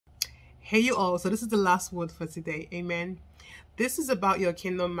Hey you all, so this is the last word for today. Amen. This is about your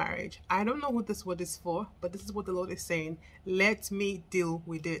kingdom marriage. I don't know what this word is for, but this is what the Lord is saying. Let me deal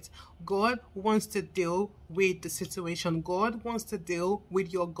with it. God wants to deal with the situation. God wants to deal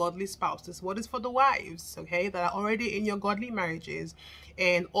with your godly spouse. This word is for the wives, okay, that are already in your godly marriages,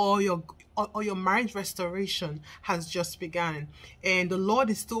 and all your marriage restoration has just begun. And the Lord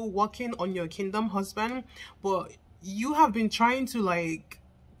is still working on your kingdom husband, but you have been trying to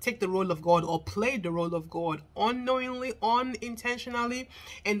take the role of God or play the role of God unknowingly, unintentionally,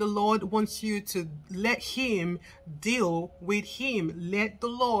 and the Lord wants you to let him deal with him. Let the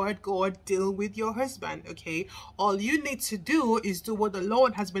Lord God deal with your husband, okay? All you need to do is do what the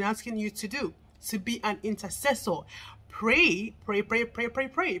Lord has been asking you to do, to be an intercessor. Pray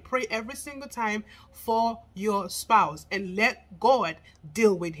every single time for your spouse and let God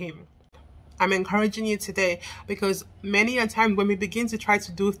deal with him. I'm encouraging you today because many a time when we begin to try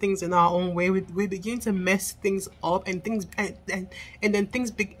to do things in our own way, we begin to mess things up, and then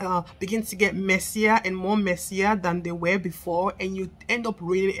things begin to get messier and more messier than they were before, and you end up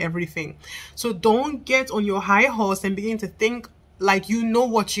ruining everything. So don't get on your high horse and begin to think like you know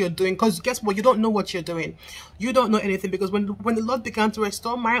what you're doing, because guess what? You don't know what you're doing. You don't know anything, because when the Lord began to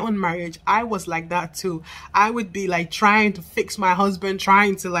restore my own marriage, I was like that too. I would be like trying to fix my husband,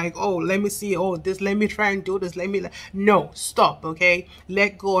 trying to oh, let me see, oh, this, let me try and do this, no, stop, okay?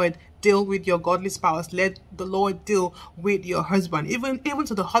 Let God deal with your godly spouse. Let the Lord deal with your husband. Even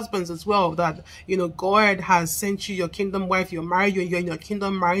to the husbands as well, that God has sent you your kingdom wife. You're married, you're in your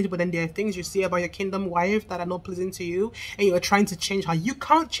kingdom marriage, but then there are things you see about your kingdom wife that are not pleasing to you, and you're trying to change her. You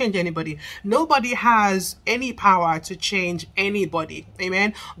can't change anybody. Nobody has any power to change anybody.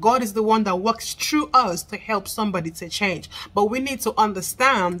 Amen. God is the one that works through us to help somebody to change, but we need to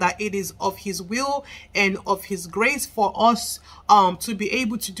understand that it is of his will and of his grace for us to be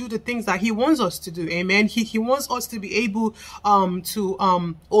able to do the things that he wants us to do. Amen. He wants us to be able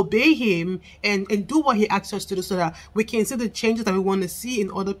to obey him and do what he asks us to do, so that we can see the changes that we want to see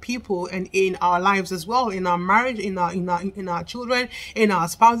in other people and in our lives as well, in our marriage, in our children, in our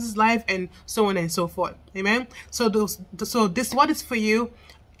spouse's life, and so on and so forth. Amen. So this word is for you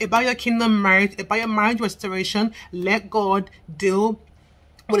about your kingdom marriage, about your marriage restoration. Let God deal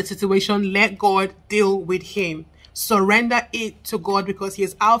with the situation. Let God deal with him. Surrender it to God, because he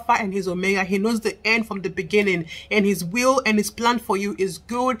is Alpha and he's Omega. He knows the end from the beginning, and his will and his plan for you is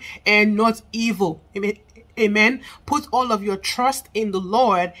good and not evil. Amen. Amen. Put all of your trust in the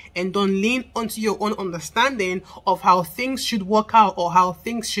Lord, and don't lean onto your own understanding of how things should work out or how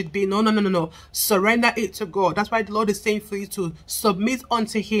things should be. No. Surrender it to God. That's why the Lord is saying for you to submit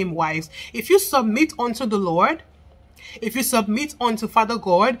unto him, wives. If you submit unto the Lord, if you submit unto Father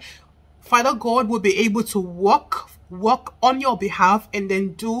God will be able to work on your behalf and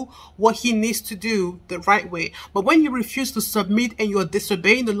then do what he needs to do the right way. But when you refuse to submit and you're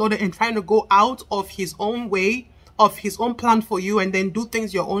disobeying the Lord and trying to go out of his own way, of his own plan for you, and then do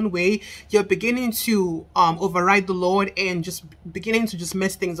things your own way, you're beginning to override the Lord and just beginning to just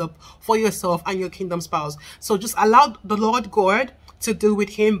mess things up for yourself and your kingdom spouse. So just allow the Lord God to deal with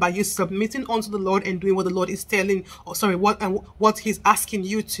him by you submitting unto the Lord and doing what the Lord is what he's asking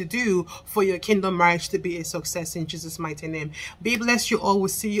you to do for your kingdom marriage to be a success, in Jesus' mighty name. Be blessed, you all. We'll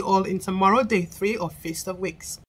see you all in tomorrow, day 3 of Feast of Weeks.